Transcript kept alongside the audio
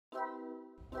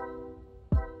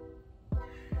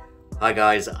Hi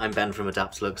guys, I'm Ben from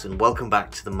Adaptalux and welcome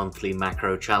back to the monthly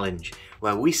macro challenge,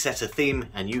 where we set a theme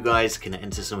and you guys can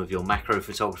enter some of your macro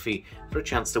photography for a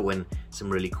chance to win some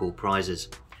really cool prizes.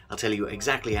 I'll tell you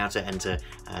exactly how to enter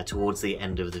towards the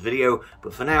end of the video,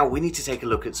 but for now we need to take a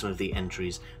look at some of the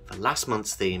entries for last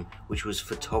month's theme, which was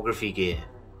photography gear.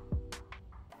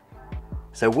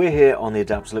 So we're here on the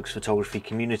Adaptalux photography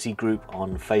community group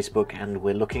on Facebook and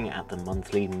we're looking at the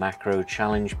monthly macro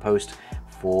challenge post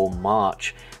for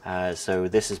March. So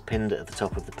this is pinned at the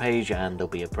top of the page and there'll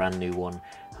be a brand new one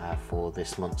for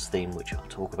this month's theme, which I'll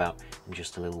talk about in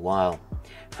just a little while.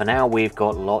 For now, we've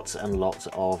got lots and lots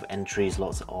of entries,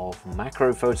 lots of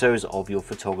macro photos of your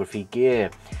photography gear.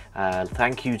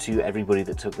 Thank you to everybody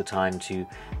that took the time to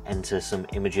enter some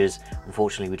images.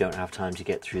 Unfortunately, we don't have time to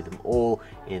get through them all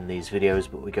in these videos,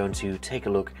 but we're going to take a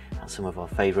look at some of our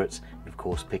favorites and of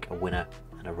course pick a winner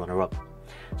and a runner-up.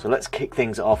 So let's kick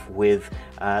things off with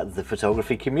the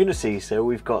photography community. So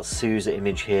we've got Sue's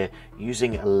image here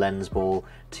using a lens ball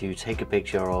to take a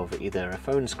picture of either a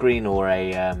phone screen or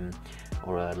a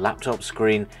laptop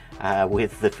screen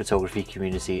with the photography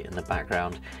community in the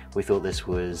background. We thought this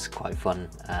was quite fun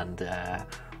and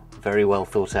very well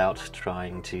thought out,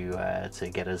 trying to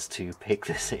get us to pick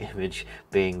this image,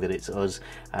 being that it's us.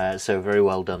 So very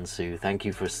well done, Sue. Thank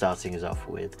you for starting us off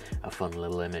with a fun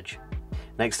little image.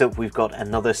 Next up, we've got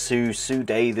another Sue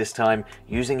Day this time,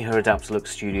 using her Adaptalux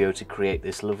studio to create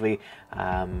this lovely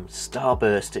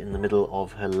starburst in the middle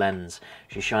of her lens.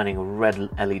 She's shining a red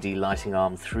LED lighting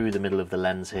arm through the middle of the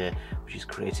lens here, which is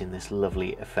creating this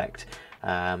lovely effect.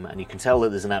 And you can tell that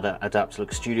there's an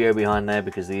Adaptalux studio behind there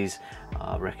because these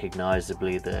are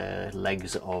recognisably the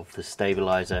legs of the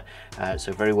stabilizer.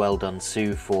 So very well done,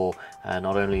 Sue, for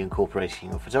not only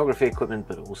incorporating your photography equipment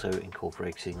but also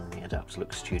incorporating the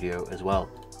Adaptalux studio as well.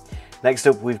 Next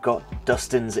up, we've got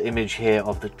Dustin's image here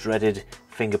of the dreaded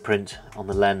fingerprint on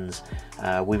the lens.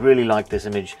 We really like this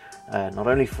image, not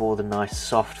only for the nice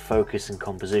soft focus and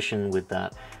composition with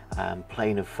that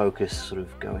plane of focus sort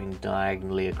of going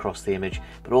diagonally across the image,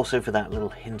 but also for that little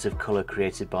hint of colour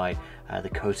created by the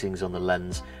coatings on the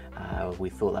lens. We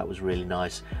thought that was really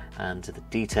nice, and the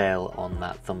detail on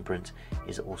that thumbprint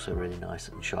is also really nice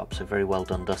and sharp. So very well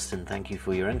done, Dustin. Thank you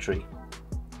for your entry.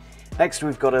 Next,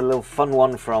 we've got a little fun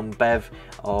one from Bev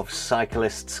of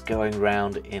cyclists going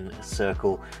round in a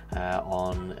circle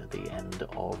on the end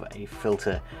of a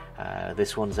filter.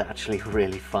 This one's actually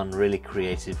really fun, really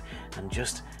creative, and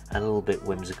just a little bit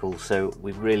whimsical, so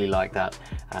we really like that.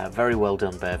 Very well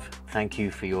done, Bev. Thank you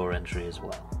for your entry as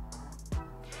well.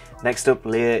 Next up,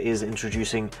 Leah is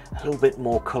introducing a little bit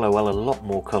more colour, well, a lot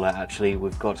more colour actually.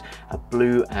 We've got a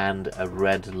blue and a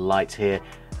red light here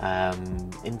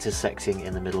intersecting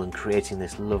in the middle and creating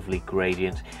this lovely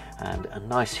gradient and a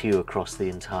nice hue across the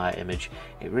entire image.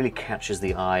 It really catches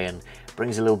the eye and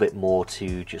brings a little bit more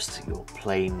to just your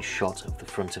plain shot of the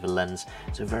front of a lens.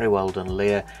 So very well done,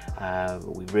 Leah.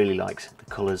 We really liked the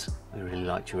colours, we really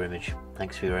liked your image.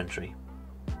 Thanks for your entry.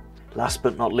 Last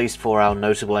but not least, for our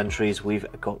notable entries, we've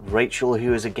got Rachel,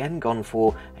 who has again gone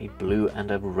for a blue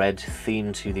and a red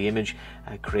theme to the image,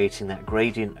 creating that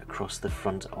gradient across the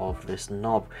front of this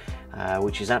knob,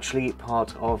 which is actually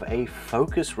part of a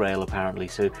focus rail apparently,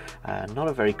 so not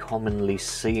a very commonly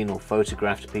seen or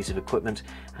photographed piece of equipment,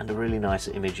 and a really nice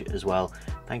image as well.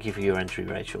 Thank you for your entry,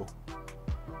 Rachel.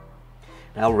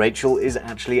 Now, Rachel is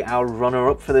actually our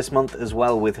runner-up for this month as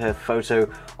well, with her photo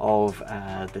of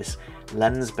this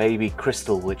Lens Baby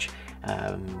crystal, which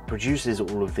produces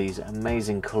all of these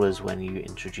amazing colours when you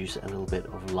introduce a little bit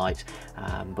of light,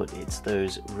 but it's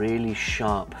those really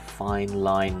sharp, fine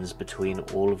lines between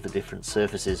all of the different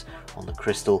surfaces on the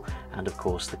crystal, and of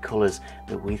course the colours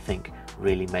that we think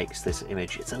really makes this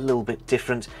image. It's a little bit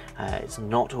different. It's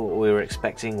not what we were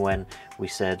expecting when we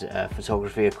said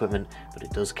photography equipment, but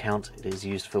it does count. It is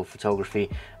used for photography.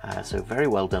 So very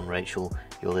well done, Rachel.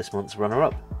 You're this month's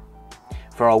runner-up.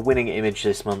 For our winning image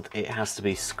this month, it has to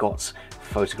be Scott's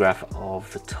photograph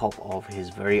of the top of his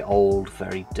very old,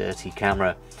 very dirty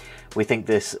camera. We think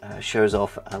this shows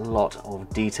off a lot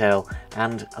of detail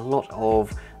and a lot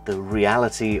of the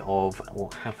reality of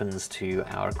what happens to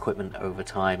our equipment over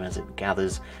time as it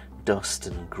gathers dust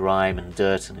and grime and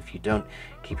dirt, and if you don't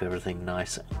keep everything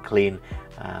nice and clean,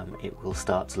 it will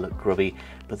start to look grubby.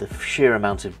 But the sheer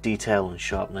amount of detail and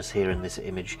sharpness here in this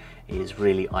image is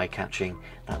really eye-catching.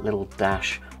 That little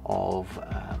dash of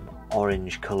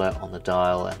orange colour on the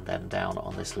dial and then down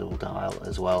on this little dial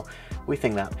as well, we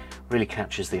think that really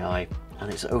catches the eye,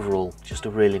 and it's overall just a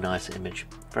really nice image.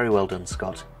 Very well done,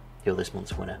 Scott. You're this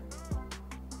month's winner.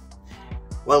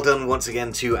 Well done once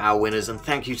again to our winners, and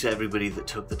thank you to everybody that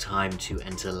took the time to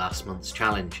enter last month's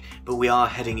challenge. But we are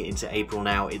heading into April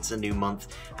now, it's a new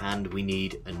month, and we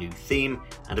need a new theme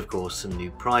and of course some new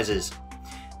prizes.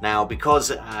 Now, because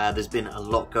there's been a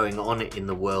lot going on in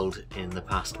the world in the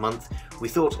past month, we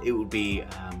thought it would be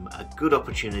a good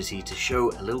opportunity to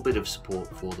show a little bit of support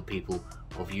for the people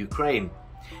of Ukraine.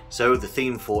 So the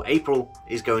theme for April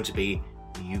is going to be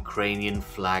the Ukrainian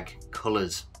flag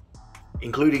colours.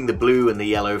 Including the blue and the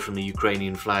yellow from the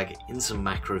Ukrainian flag in some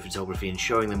macro photography and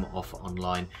showing them off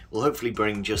online will hopefully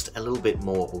bring just a little bit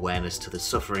more awareness to the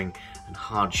suffering and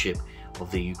hardship of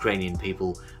the Ukrainian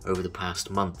people over the past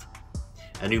month.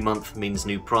 A new month means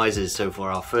new prizes, so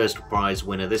for our first prize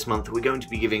winner this month we're going to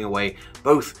be giving away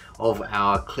both of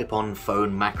our clip-on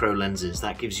phone macro lenses.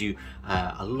 That gives you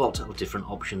a lot of different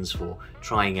options for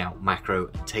trying out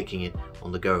macro and taking it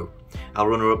on the go. Our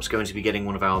runner-up's going to be getting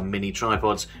one of our mini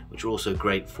tripods, which are also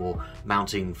great for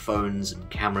mounting phones and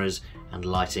cameras and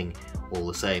lighting all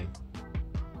the same.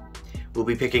 We'll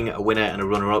be picking a winner and a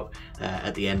runner-up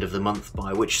at the end of the month,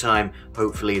 by which time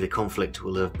hopefully the conflict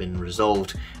will have been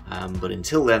resolved. But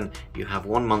until then, you have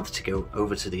 1 month to go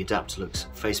over to the Adaptalux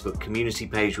Facebook community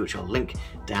page, which I'll link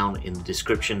down in the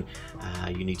description.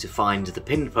 You need to find the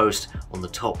pinned post on the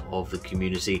top of the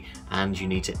community, and you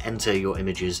need to enter your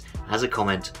images as a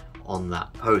comment on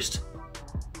that post.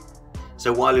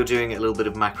 So while you're doing a little bit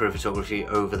of macro photography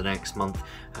over the next month,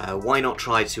 why not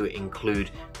try to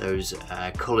include those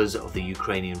colours of the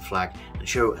Ukrainian flag and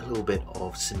show a little bit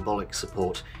of symbolic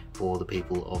support for the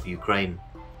people of Ukraine.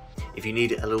 If you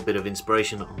need a little bit of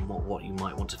inspiration on what you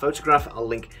might want to photograph, I'll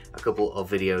link a couple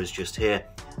of videos just here,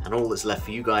 and all that's left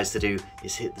for you guys to do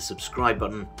is hit the subscribe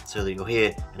button so that you're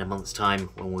here in a month's time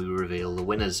when we reveal the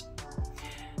winners.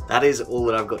 That is all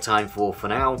that I've got time for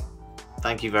now.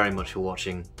 Thank you very much for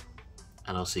watching,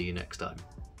 and I'll see you next time.